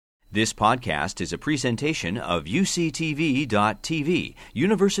This podcast is a presentation of UCTV.tv,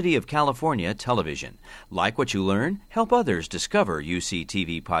 University of California Television. Like what you learn? Help others discover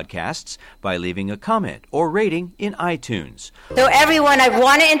UCTV podcasts by leaving a comment or rating in iTunes. So everyone, I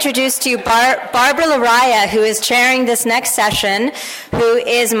want to introduce to you Barbara Laraya, who is chairing this next session, who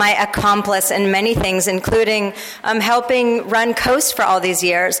is my accomplice in many things, including helping run COAST for all these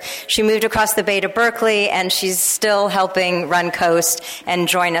years. She moved across the bay to Berkeley, and she's still helping run COAST and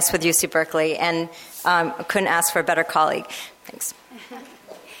join us with UC Berkeley, and couldn't ask for a better colleague. Thanks.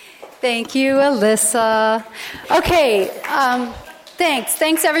 Thank you, Alyssa. Okay, thanks.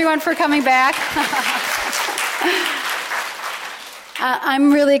 Thanks, everyone, for coming back.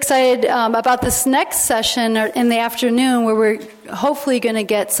 I'm really excited about this next session in the afternoon, where we're hopefully going to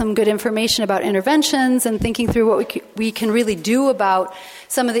get some good information about interventions and thinking through what we can really do about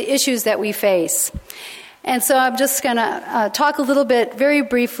some of the issues that we face. And so I'm just going to talk a little bit, very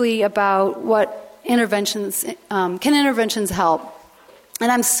briefly, about what interventions, can interventions help?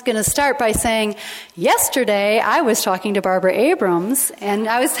 And I'm going to start by saying, yesterday I was talking to Barbara Abrams, and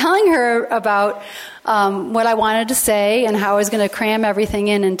I was telling her about what I wanted to say and how I was going to cram everything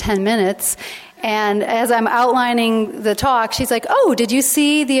in 10 minutes. And as I'm outlining the talk, she's like, "Oh, did you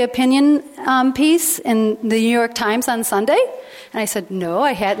see the opinion piece in the New York Times on Sunday?" And I said, "No,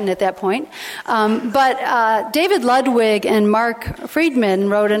 I hadn't at that point." But David Ludwig and Mark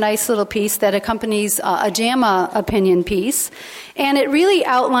Friedman wrote a nice little piece that accompanies a JAMA opinion piece. And it really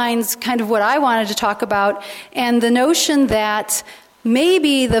outlines kind of what I wanted to talk about, and the notion that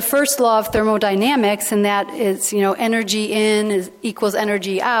maybe the first law of thermodynamics, and that is, energy in equals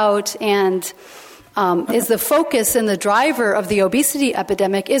energy out, and is the focus and the driver of the obesity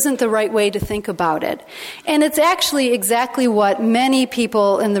epidemic, isn't the right way to think about it. And it's actually exactly what many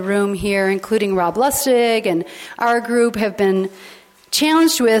people in the room here, including Rob Lustig and our group, have been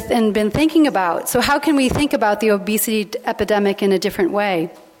challenged with and been thinking about. So how can we think about the obesity epidemic in a different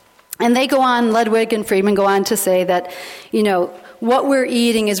way? And they go on, Ludwig and Friedman go on to say that, what we're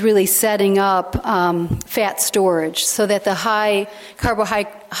eating is really setting up fat storage, so that the high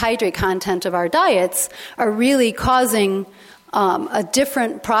carbohydrate content of our diets are really causing a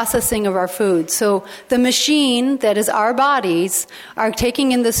different processing of our food. So the machine that is our bodies are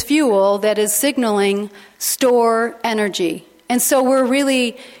taking in this fuel that is signaling store energy. And so we're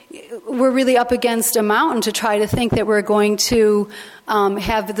really up against a mountain to try to think that we're going to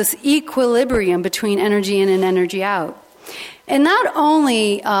have this equilibrium between energy in and energy out. And not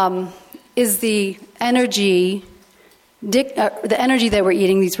only is the energy that we're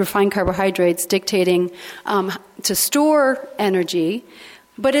eating, these refined carbohydrates, dictating to store energy,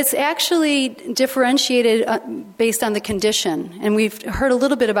 but it's actually differentiated based on the condition. And we've heard a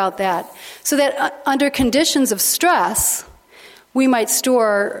little bit about that. So that under conditions of stress, we might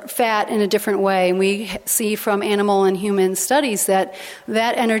store fat in a different way. And we see from animal and human studies that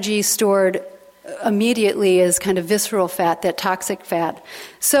energy is stored immediately as kind of visceral fat, that toxic fat.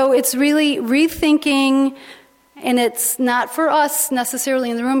 So it's really rethinking, and it's not for us necessarily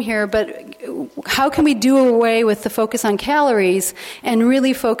in the room here, but how can we do away with the focus on calories and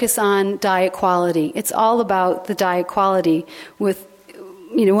really focus on diet quality? It's all about the diet quality when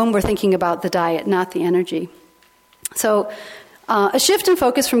we're thinking about the diet, not the energy. So a shift in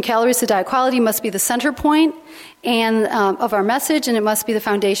focus from calories to diet quality must be the center point and of our message, and it must be the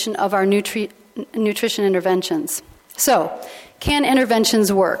foundation of our nutrition interventions. So, can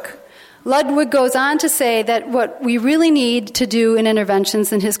interventions work? Ludwig goes on to say that what we really need to do in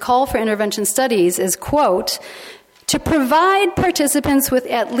interventions, and his call for intervention studies is, quote, to provide participants with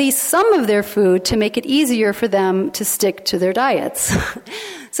at least some of their food to make it easier for them to stick to their diets.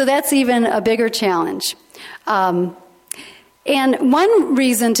 So that's even a bigger challenge. And one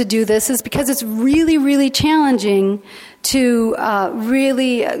reason to do this is because it's really, really challenging to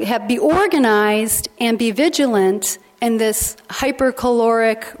be organized and be vigilant in this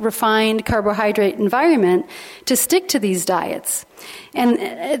hypercaloric, refined carbohydrate environment to stick to these diets. And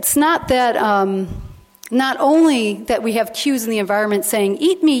it's not that, not only that we have cues in the environment saying,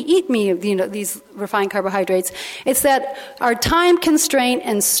 eat me, these refined carbohydrates, it's that our time constraint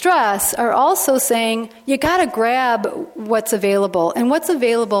and stress are also saying, you gotta grab what's available. And what's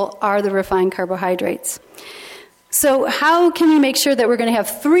available are the refined carbohydrates. So how can we make sure that we're going to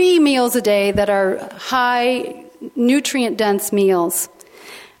have 3 meals a day that are high nutrient-dense meals?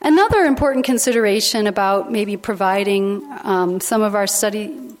 Another important consideration about maybe providing some of our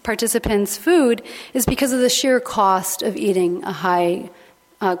study participants food is because of the sheer cost of eating a high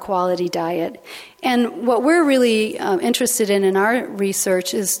quality diet. And what we're really interested in our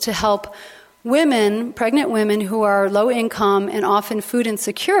research is to help pregnant women who are low income and often food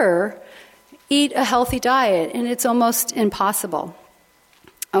insecure, eat a healthy diet, and it's almost impossible.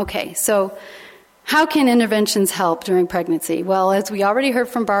 Okay, so how can interventions help during pregnancy? Well, as we already heard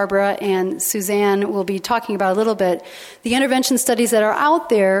from Barbara and Suzanne will be talking about a little bit, the intervention studies that are out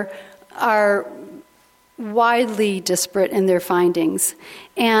there are widely disparate in their findings.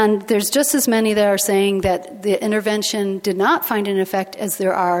 And there's just as many that are saying that the intervention did not find an effect as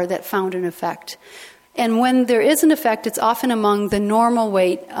there are that found an effect. And when there is an effect, it's often among the normal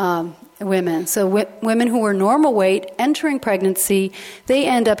weight women. So women who are normal weight entering pregnancy, they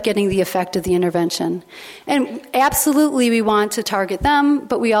end up getting the effect of the intervention. And absolutely we want to target them,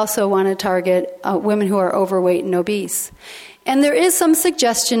 but we also want to target women who are overweight and obese. And there is some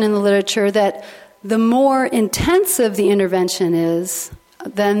suggestion in the literature that the more intensive the intervention is,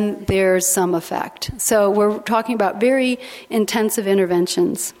 then there's some effect. So we're talking about very intensive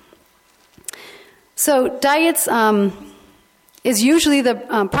interventions. So diets is usually the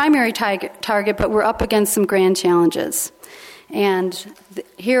primary target, but we're up against some grand challenges. And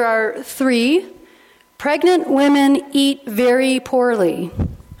here are 3. Pregnant women eat very poorly.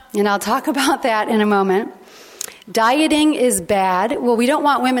 And I'll talk about that in a moment. Dieting is bad. Well, we don't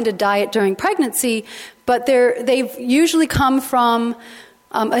want women to diet during pregnancy, but they've usually come from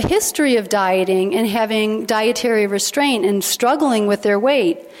a history of dieting and having dietary restraint and struggling with their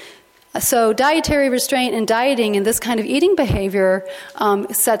weight. So dietary restraint and dieting and this kind of eating behavior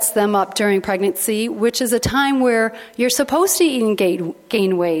sets them up during pregnancy, which is a time where you're supposed to eat and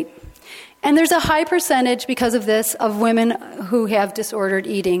gain weight. And there's a high percentage, because of this, of women who have disordered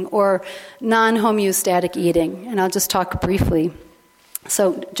eating or non-homeostatic eating. And I'll just talk briefly.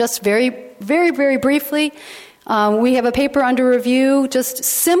 So just very, very, very briefly, we have a paper under review just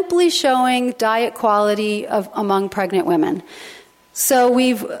simply showing diet quality among pregnant women. So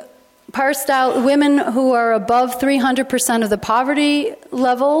we've parsed out women who are above 300% of the poverty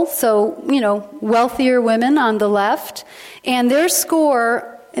level, so, wealthier women on the left, and their score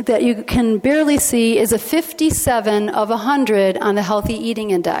that you can barely see is a 57 of 100 on the Healthy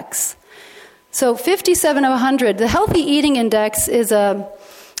Eating Index. So 57 of 100. The Healthy Eating Index is an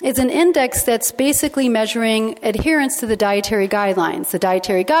index that's basically measuring adherence to the dietary guidelines. The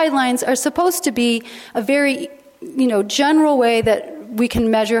dietary guidelines are supposed to be a very, general way that we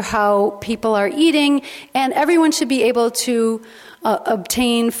can measure how people are eating, and everyone should be able to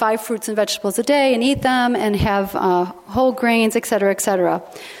obtain 5 fruits and vegetables a day and eat them and have whole grains, et cetera, et cetera.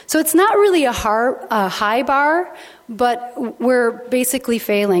 So it's not really a high bar, but we're basically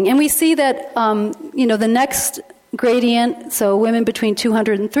failing. And we see that, the next gradient, so women between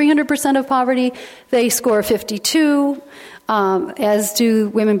 200 and 300% of poverty, they score 52, as do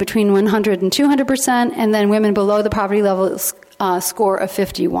women between 100 and 200%, and then women below the poverty level score a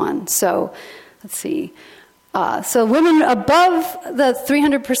 51. So let's see. So women above the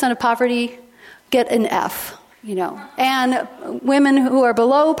 300% of poverty get an F, and women who are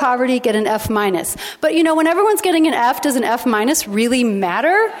below poverty get an F minus. But, when everyone's getting an F, does an F minus really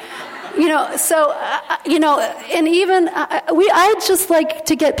matter? And even, I'd just like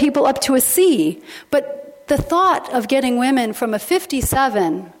to get people up to a C. But the thought of getting women from a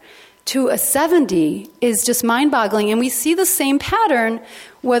 57 to a 70 is just mind-boggling. And we see the same pattern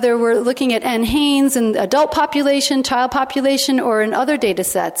whether we're looking at NHANES in adult population, child population, or in other data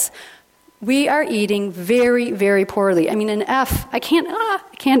sets. We are eating very, very poorly. I mean, an F, I can't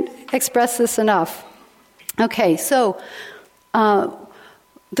express this enough. Okay, so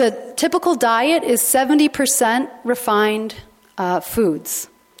the typical diet is 70% refined foods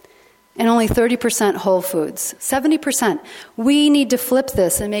and only 30% whole foods. 70%. We need to flip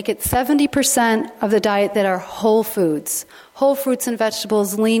this and make it 70% of the diet that are whole foods. Whole fruits and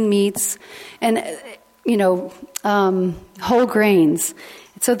vegetables, lean meats, and, whole grains.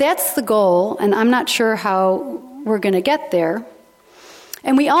 So that's the goal, and I'm not sure how we're going to get there.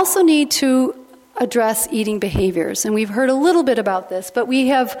 And we also need to address eating behaviors. And we've heard a little bit about this, but we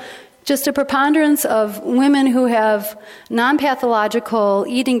have just a preponderance of women who have non-pathological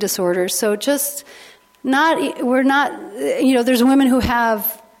eating disorders. So there's women who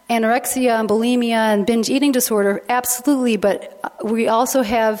have anorexia and bulimia and binge eating disorder, absolutely, but we also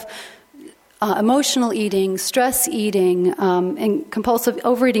have emotional eating, stress eating, and compulsive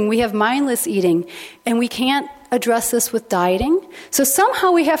overeating. We have mindless eating, and we can't address this with dieting. So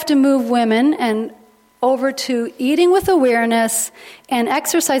somehow we have to move women and over to eating with awareness and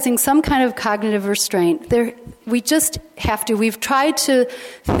exercising some kind of cognitive restraint. We just have to. We've tried to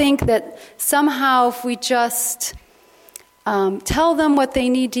think that somehow if we just tell them what they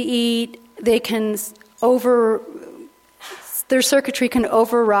need to eat, they can their circuitry can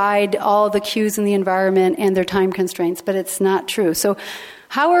override all the cues in the environment and their time constraints, but it's not true. So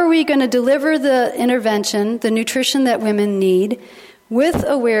how are we going to deliver the intervention, the nutrition that women need, with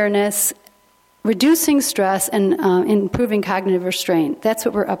awareness, reducing stress, and improving cognitive restraint? That's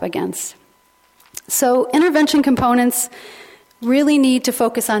what we're up against. So intervention components really need to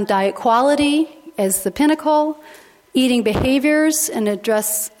focus on diet quality as the pinnacle, eating behaviors and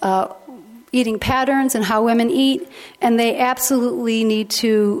address eating patterns and how women eat, and they absolutely need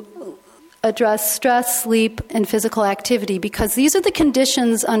to address stress, sleep, and physical activity, because these are the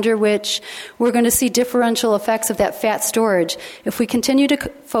conditions under which we're going to see differential effects of that fat storage. If we continue to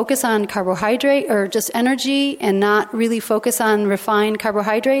focus on carbohydrate or just energy and not really focus on refined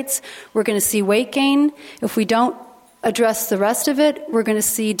carbohydrates, we're going to see weight gain. If we don't address the rest of it, we're going to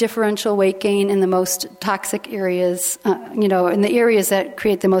see differential weight gain in the most toxic areas, in the areas that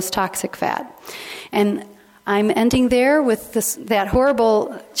create the most toxic fat. And I'm ending there with that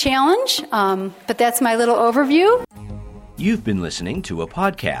horrible challenge, but that's my little overview. You've been listening to a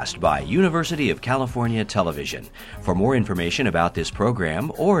podcast by University of California Television. For more information about this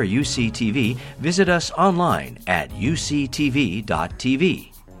program or UCTV, visit us online at uctv.tv.